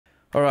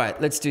All right,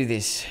 let's do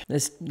this.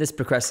 Let's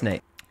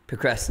procrastinate.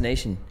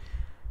 Procrastination.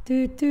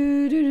 Do,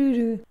 do, do, do,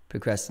 do.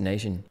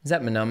 Procrastination. Is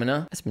that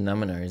Manamana? That's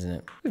Manamana, isn't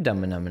it? We've done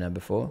Manamana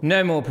before.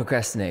 No more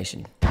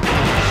procrastination.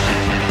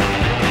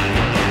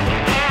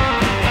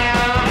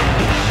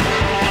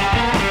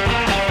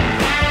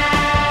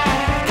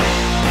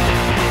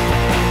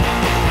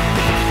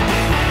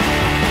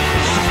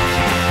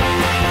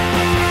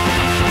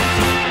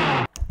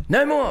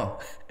 No more.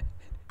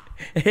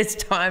 It's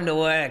time to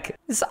work.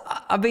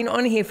 I've been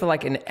on here for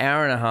like an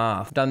hour and a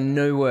half, done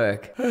no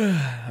work.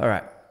 All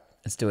right,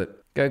 let's do it.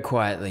 Go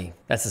quietly.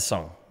 That's the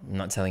song. I'm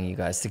not telling you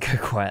guys to go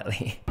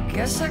quietly.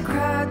 Guess I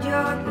cried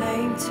your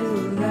name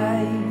too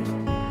late.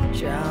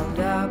 Drowned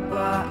out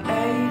by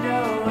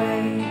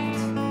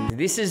 808.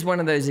 This is one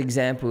of those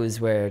examples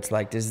where it's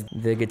like, does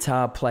the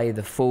guitar play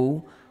the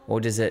full or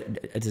does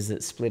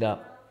it split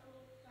up?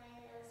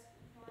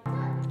 Do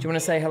you want to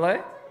say hello?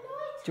 Do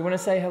you want to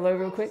say hello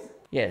real quick?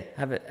 Yeah,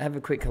 have a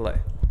quick hello.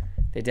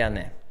 They're down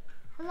there.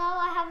 Hello,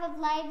 I have a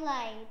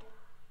blade.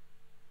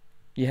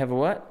 You have a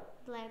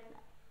what? Blade.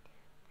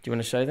 Do you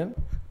want to show them?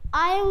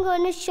 I am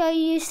going to show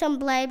you some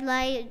blades.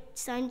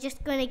 So I'm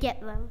just going to get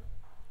them.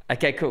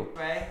 Okay, cool.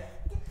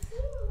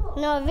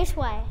 No, this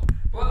way.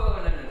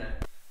 Whoa, no.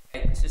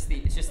 It's just the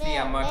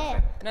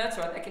microphone. No, that's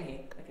right. I can hear.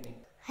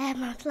 I have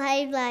my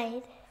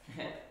blade.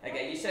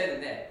 Okay, you show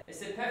them there. It's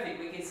perfect.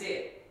 We can see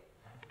it.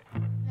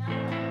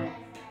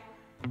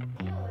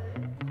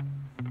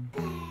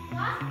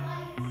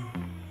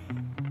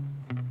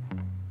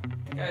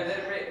 Go, let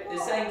it rip. They're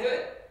saying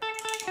good.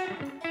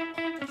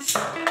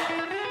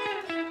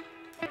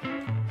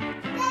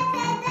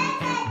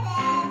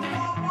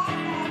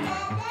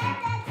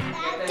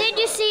 Did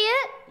you see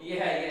it?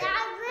 Yeah.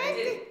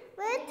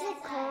 Where's the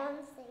corn?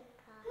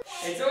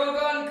 It's all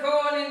gone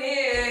corn in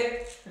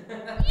here.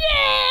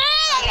 Yeah!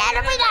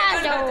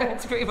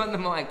 Don't scream on the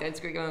mic. Don't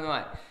scream on the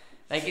mic.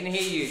 They can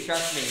hear you.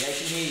 Trust me. They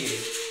can hear you.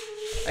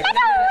 They can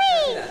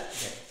hear that.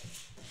 Okay.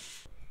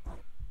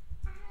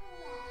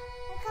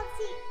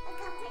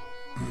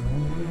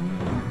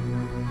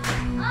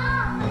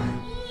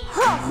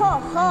 Ho ho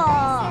ho!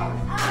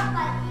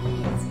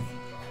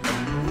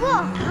 Whoa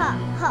ha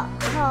ha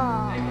ha!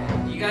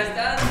 You guys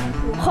done?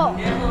 Ho!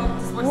 Careful.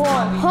 Just watch the Whoa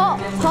mic. ho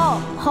ho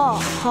ho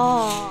ho!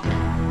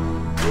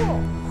 Whoa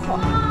ho ho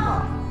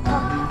ho!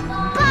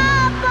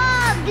 Papa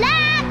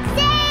Black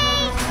Sea!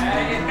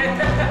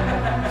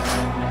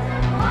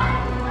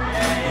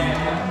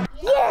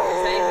 Yeah.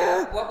 Xavier,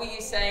 what were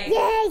you saying?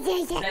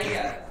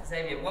 Yeah.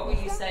 Xavier, what were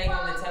you saying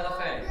on the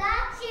telephone?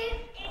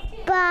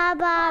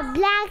 Baba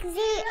Black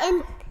Sea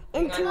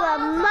into a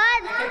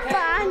mud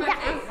pond.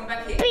 Come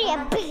back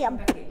here.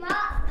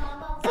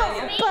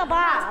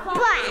 Baba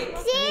Black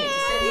Sea.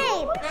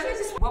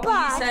 What were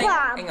you saying?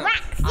 Hang on.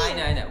 I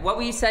know. What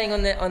were you saying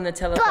on the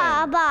telephone?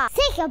 Baba,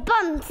 take a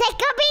bum,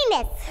 take a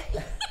penis.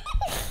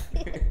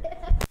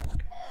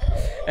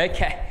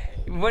 Okay.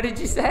 What did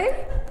you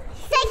say?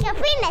 Take a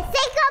penis,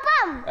 take a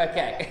bum.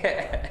 Okay.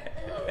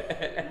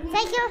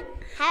 Take your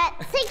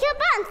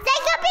bum,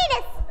 take a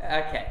penis.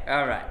 Okay.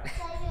 All right.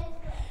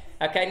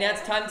 Okay. Now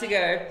it's time to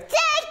go.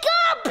 Take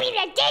a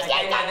penis, take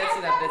Okay, no, that's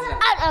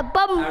enough. out a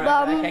bum All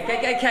bum. right.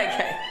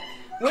 Okay.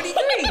 What are you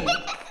doing?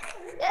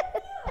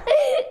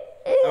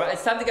 All right.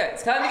 It's time to go.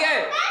 Okay.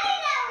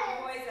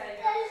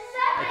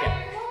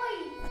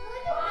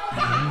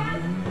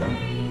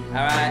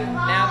 All right.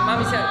 Now,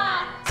 Mummy said,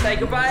 say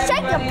goodbye.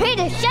 Shake your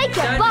penis, shake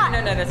your butt.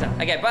 No, that's not.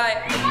 Okay. Bye.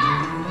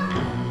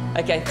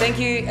 Okay. Thank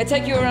you.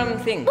 Take your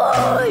thing.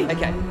 Bye.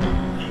 Okay.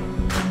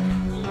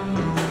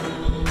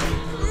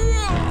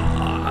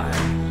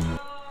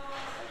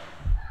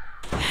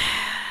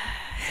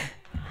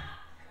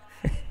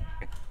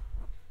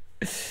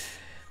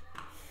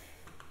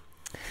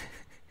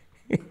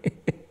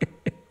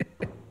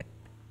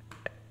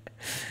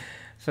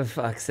 For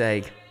fuck's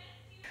sake.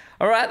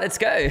 All right, let's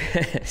go.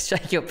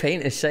 Shake your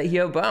penis, shake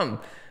your bum.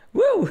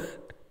 Woo!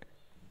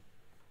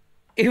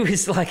 It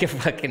was like a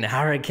fucking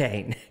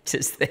hurricane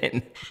just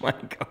then. My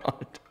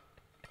God.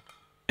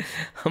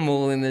 I'm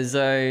all in the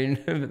zone.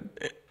 And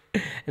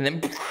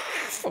then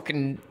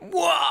fucking,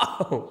 whoa!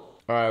 All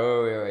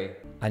right, wait.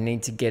 I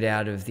need to get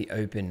out of the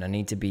open. I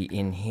need to be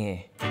in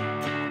here.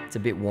 It's a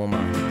bit warmer.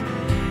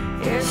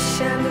 You're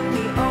sending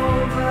me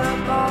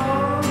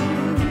overboard.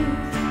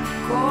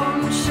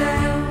 Corn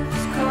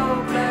shells,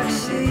 cold black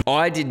sea.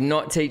 I did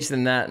not teach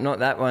them that, not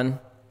that one.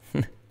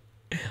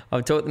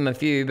 I've taught them a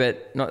few,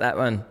 but not that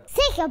one.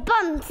 Take a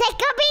bum,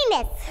 take a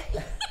penis.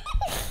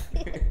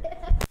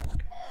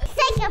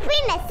 Take a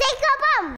penis, take a bum.